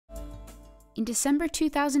In December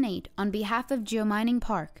 2008, on behalf of Geomining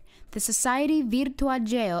Park, the Society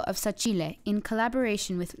Virtualgeo of Sacile, in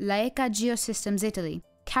collaboration with Laeca Geosystems Italy,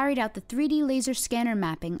 carried out the 3D laser scanner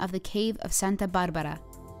mapping of the cave of Santa Barbara.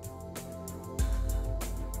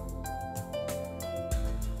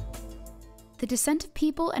 The descent of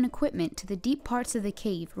people and equipment to the deep parts of the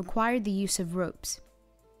cave required the use of ropes.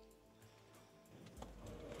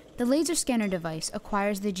 The laser scanner device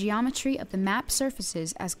acquires the geometry of the map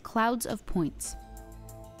surfaces as clouds of points.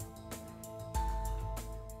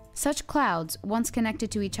 Such clouds, once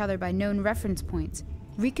connected to each other by known reference points,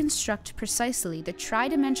 reconstruct precisely the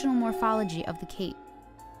tridimensional morphology of the cave.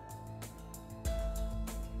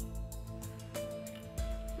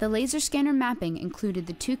 The laser scanner mapping included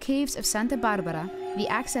the 2 caves of Santa Barbara, the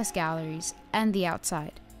access galleries, and the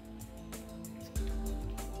outside.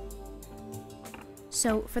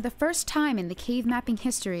 So, for the first time in the cave mapping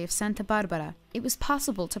history of Santa Barbara, it was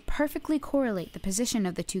possible to perfectly correlate the position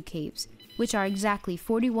of the 2 caves, which are exactly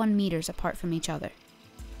 41 meters apart from each other.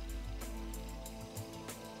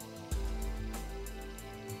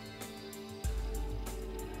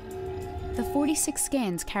 The 46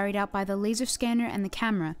 scans carried out by the laser scanner and the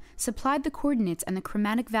camera supplied the coordinates and the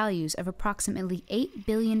chromatic values of approximately 8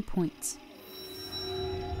 billion points.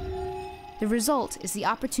 The result is the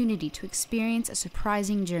opportunity to experience a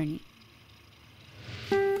surprising journey.